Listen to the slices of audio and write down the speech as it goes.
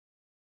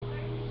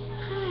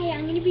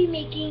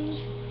making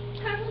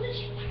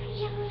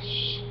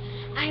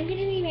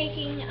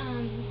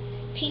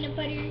peanut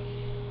butter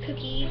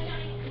cookies,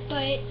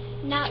 but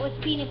not with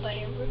peanut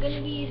butter. We're going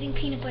to be using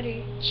peanut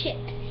butter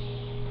chips.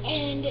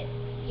 And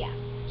yeah,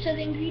 so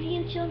the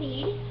ingredients you'll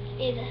need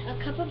is a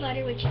cup of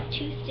butter, which is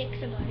 2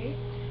 sticks of butter.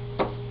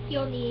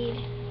 You'll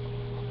need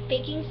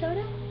baking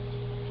soda.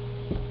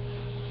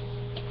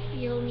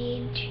 You'll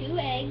need 2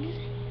 eggs.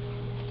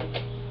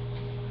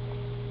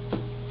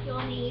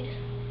 You'll need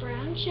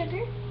brown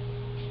sugar.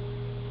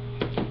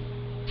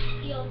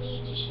 You'll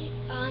need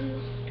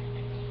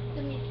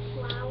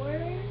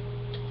flour,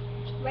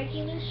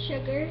 regular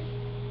sugar,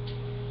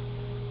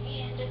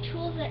 and the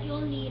tools that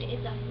you'll need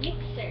is a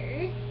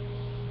mixer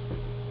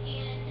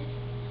and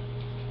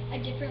a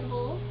different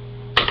bowl,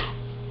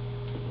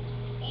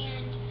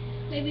 and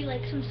maybe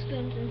like some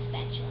spoons and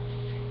spatulas.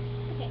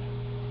 Okay,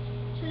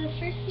 so the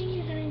first thing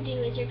you're going to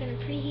do is you're going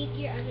to preheat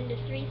your oven to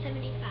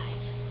 375.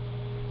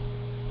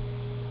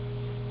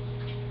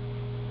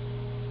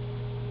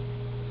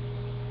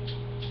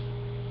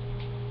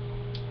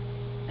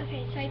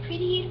 Okay, so I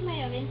preheated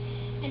my oven,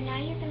 and now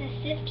you're going to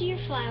sift your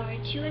flour,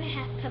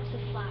 2½ cups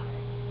of flour,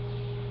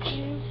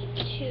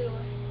 into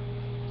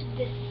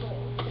this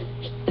bowl,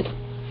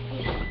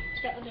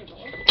 the other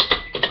bowl.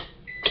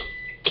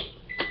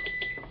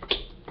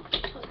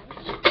 Hold on.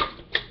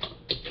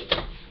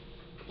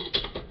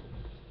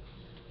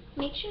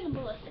 Make sure the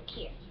bowl is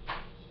secure.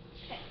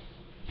 Okay.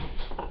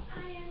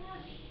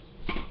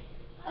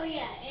 Oh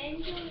yeah,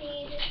 and you'll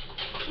need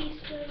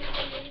teaspoons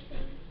and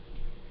everything.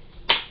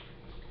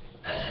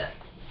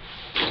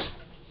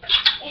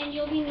 And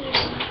you'll be needing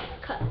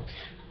cups.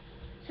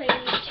 So you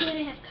need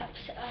 2½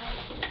 cups of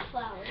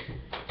flour.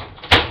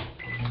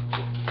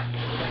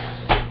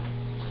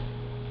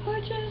 I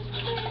just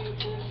came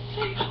to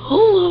say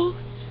hello.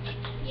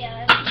 Yeah,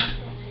 that's my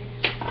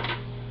sister.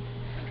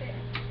 Okay.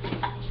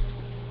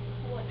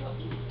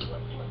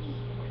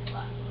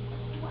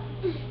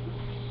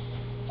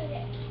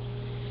 Okay.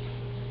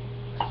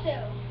 So,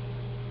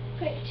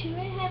 put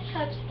 2½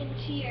 cups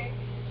into your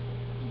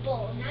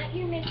bowl, not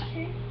your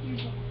mixer, your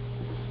bowl.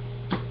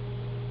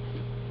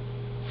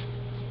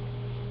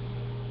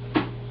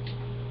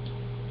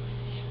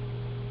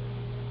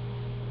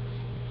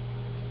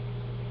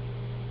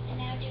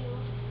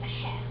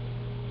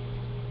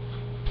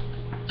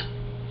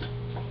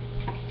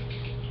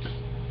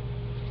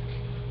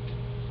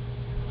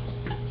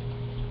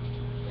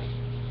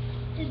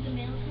 Did the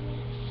mail come in?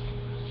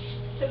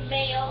 The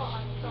mail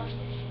on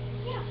Sunday.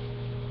 Yeah.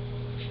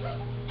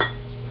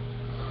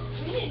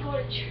 We need to go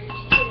to church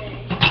today.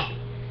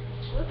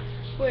 Whoops.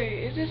 Wait,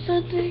 is it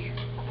Sunday?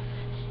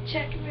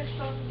 Check your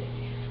Sunday.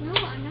 No,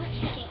 I'm not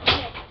checking.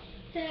 Okay.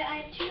 So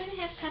I have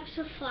 2½ cups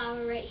of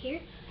flour right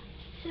here.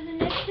 So the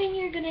next thing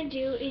you're gonna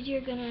do is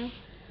you're gonna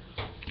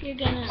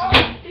Oh,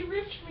 they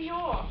ripped me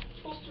off. It's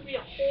supposed to be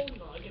a whole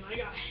mug, and I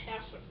got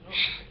half a mug.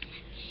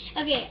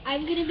 Okay,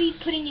 I'm going to be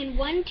putting in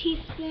 1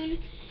 teaspoon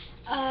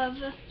of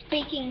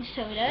baking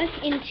soda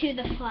into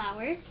the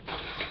flour.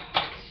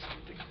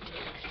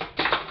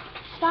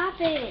 Stop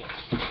it!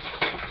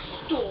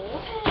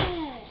 Stop.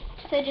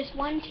 So just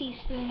 1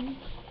 teaspoon,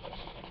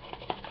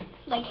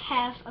 like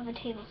half of a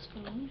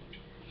tablespoon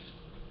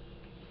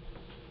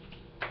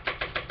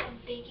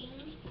of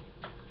baking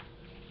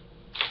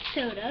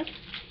soda.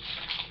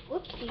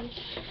 Whoopsies.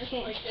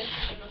 Okay. Like this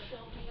is gonna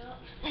fill me up.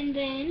 And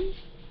then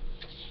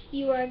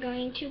you are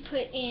going to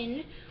put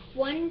in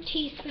 1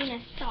 teaspoon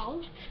of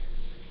salt.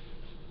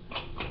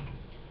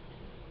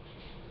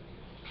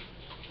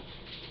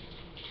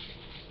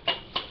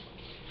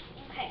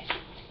 Okay.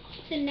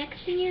 The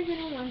next thing you're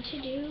going to want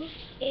to do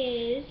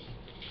is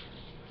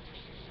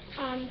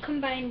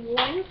combine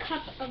 1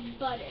 cup of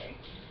butter,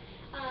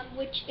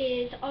 which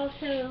is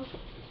also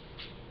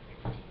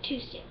 2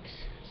 sticks.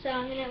 So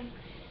I'm going to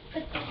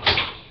put this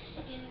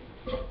in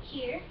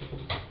here.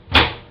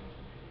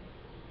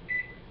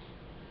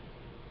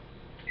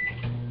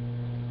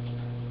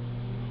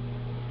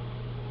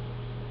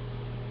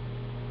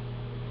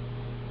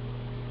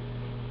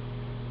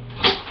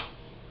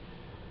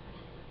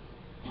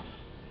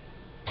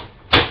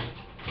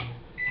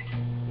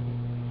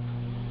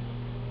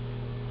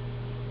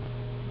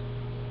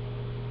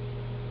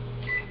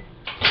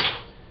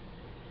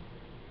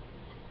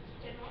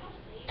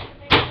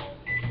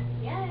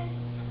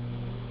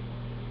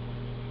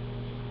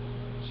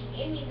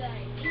 Gave me the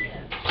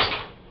idea.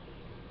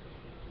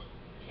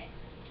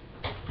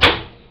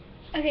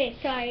 Okay,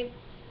 so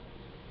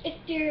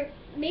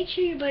make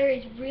sure your butter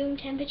is room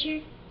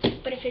temperature,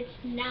 but if it's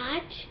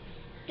not,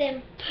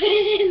 then put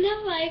it in the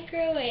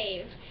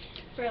microwave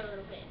for a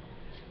little bit.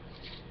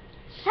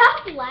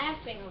 Stop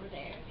laughing over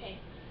there, okay?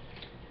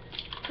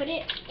 Put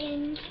it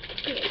in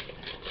here.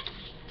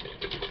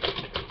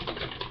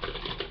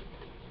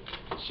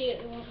 Shoot,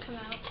 it won't come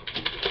out.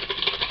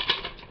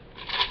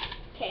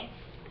 Okay.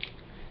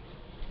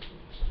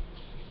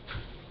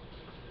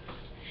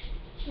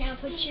 Now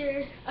put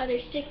your other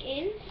stick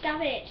in.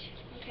 Stop it.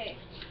 Okay.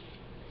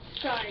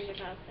 Sorry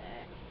about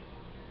that.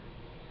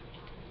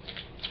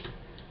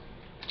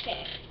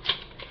 Okay.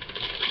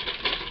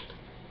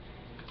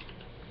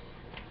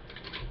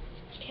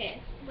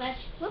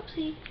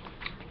 Oopsie.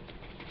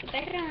 Get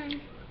back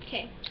on.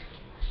 Okay.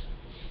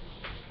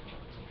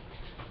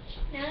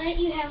 Now that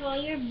you have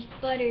all your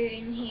butter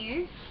in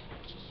here,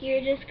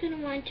 you're just going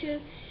to want to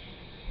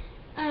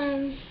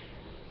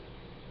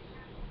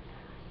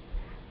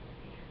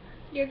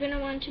you're going to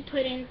want to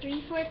put in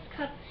 3/4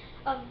 cup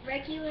of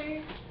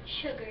regular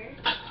sugar,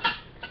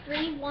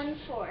 3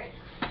 1/4.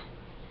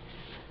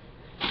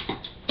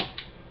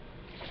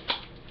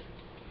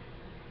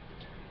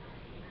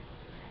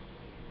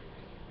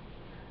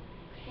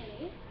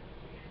 Okay.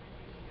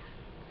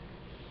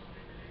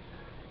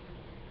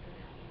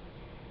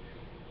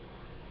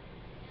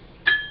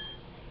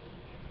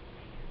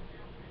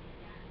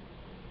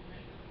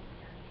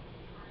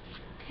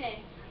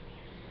 Okay.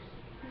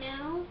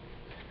 Now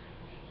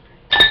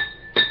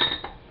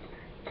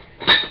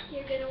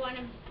you're going to want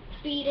to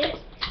beat it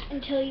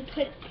until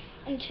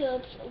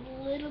it's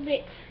a little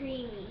bit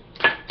creamy.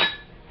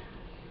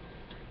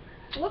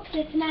 Whoops,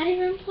 it's not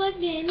even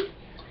plugged in.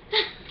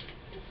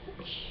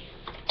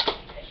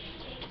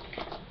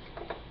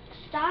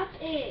 Stop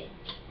it.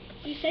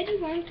 You said you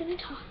weren't going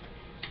to talk.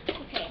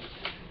 Okay.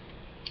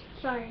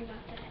 Sorry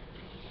about that.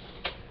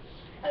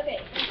 Okay,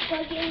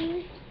 plug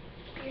in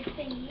your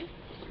thingy.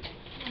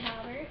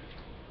 Powder.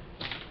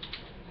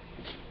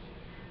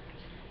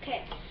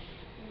 Okay.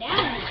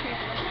 Now you turn it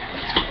on.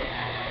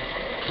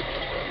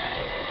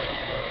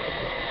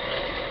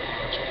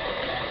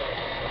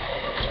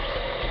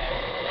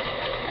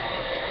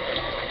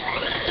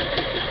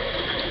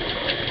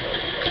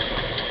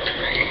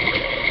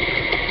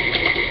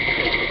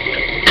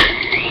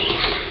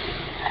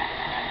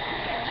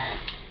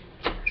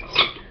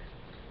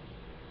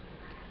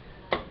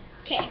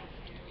 Okay.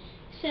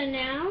 So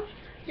now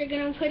you're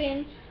going to put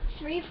in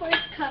 3/4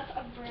 cup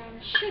of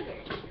brown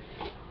sugar.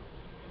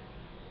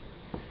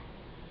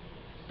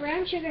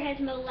 Brown sugar has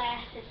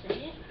molasses in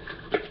it.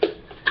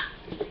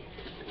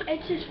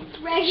 It's just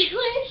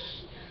regular.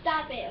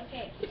 Stop it.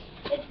 Okay.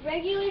 It's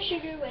regular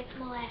sugar with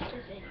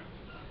molasses in it.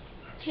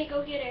 Okay,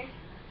 go get her.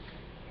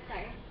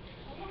 Sorry.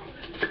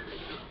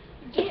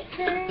 Get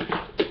her.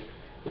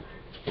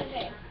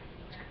 Okay.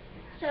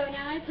 So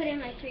now I put in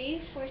my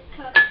 3/4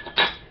 cup.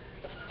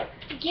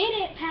 Get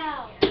it,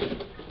 pal.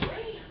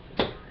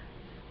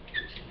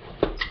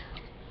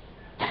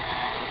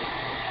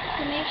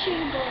 So make sure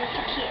you boil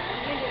to keep.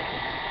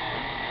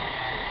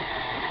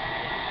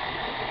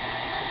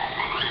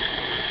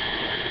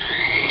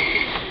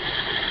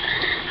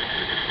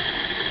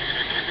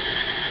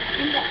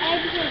 And the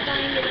eggs are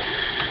binded up.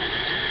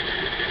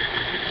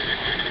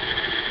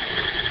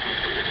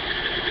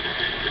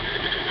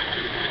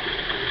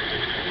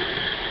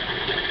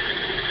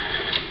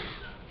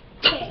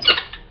 Okay.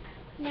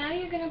 Now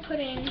you're going to put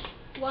in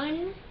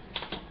 1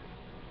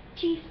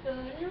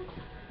 teaspoon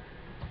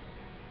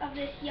of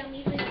this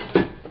yummy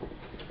vanilla.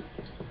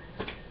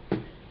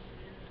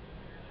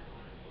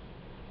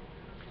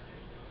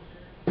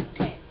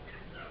 Okay.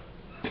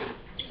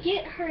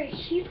 Get her.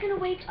 She's going to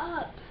wake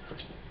up.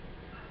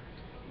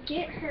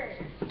 Get her.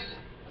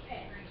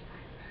 Okay.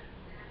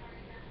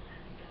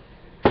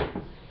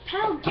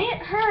 Pal, get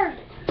her.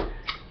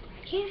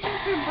 Can't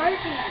have her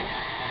barking.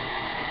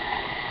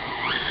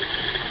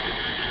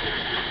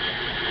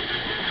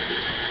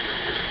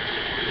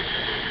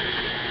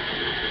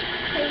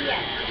 So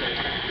yes.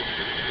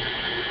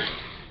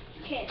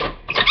 Okay.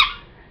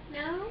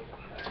 Now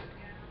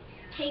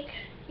take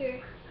your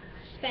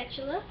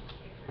spatula.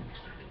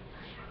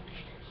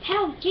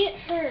 Pal, get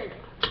her.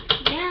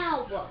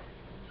 Now.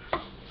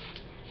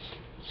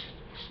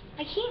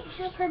 I can't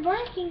have her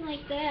barking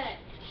like that.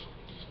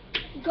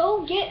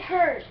 Go get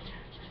her.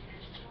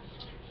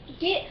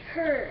 Get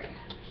her.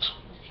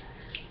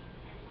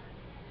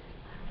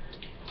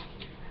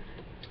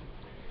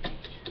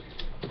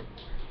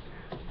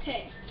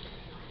 Okay.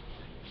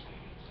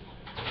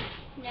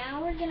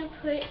 Now we're gonna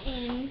put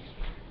in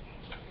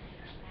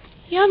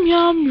Yum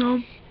yum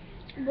yum.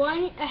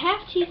 a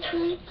half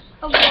teaspoon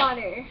of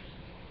water.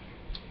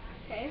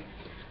 Okay.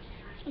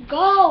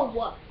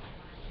 Go.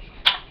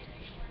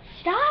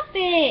 Stop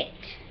it.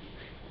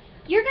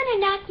 You're gonna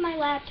knock my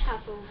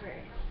laptop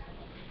over.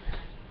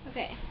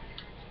 Okay.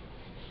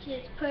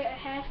 Just put a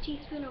half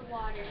teaspoon of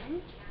water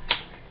in.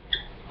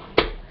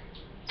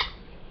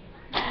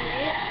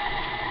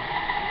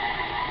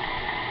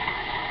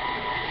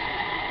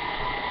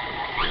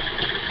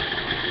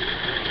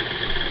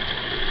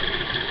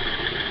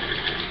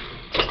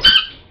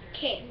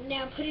 Okay,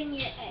 now put in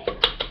your egg.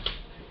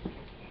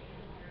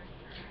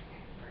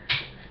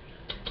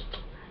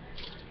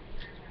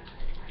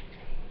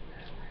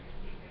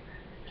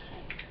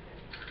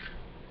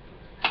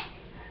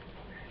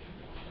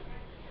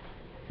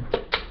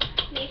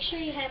 Make sure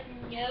you have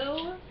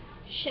no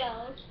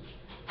shells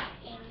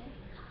in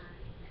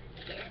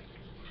here.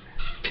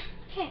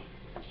 Okay.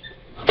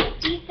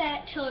 Beat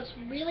that till it's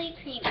really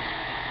creamy.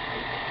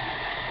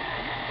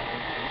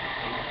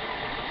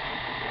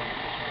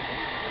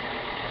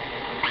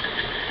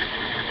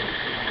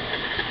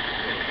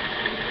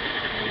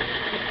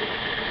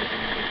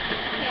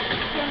 Okay,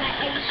 for my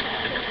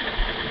eggshells.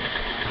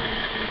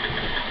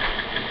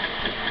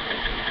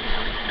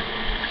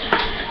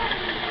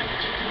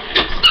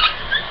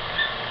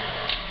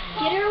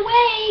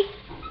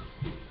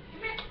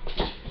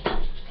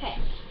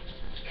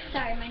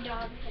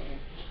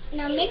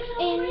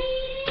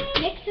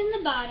 mix in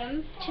the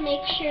bottom to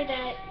make sure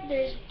that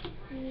there's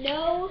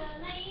no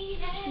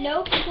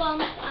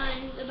clumps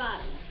on the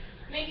bottom.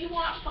 Maybe you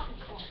want fucking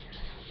corn.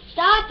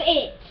 Stop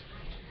it!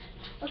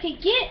 Okay,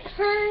 get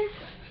her.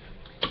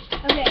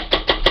 Okay.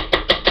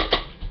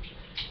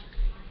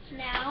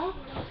 Now,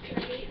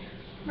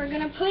 we're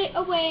gonna put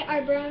away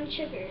our brown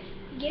sugar.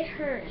 Get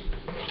her.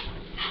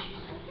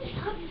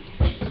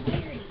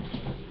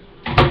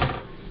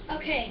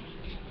 Okay.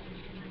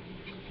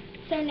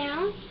 So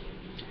now,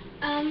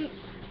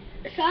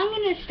 so I'm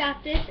gonna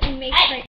stop this and make.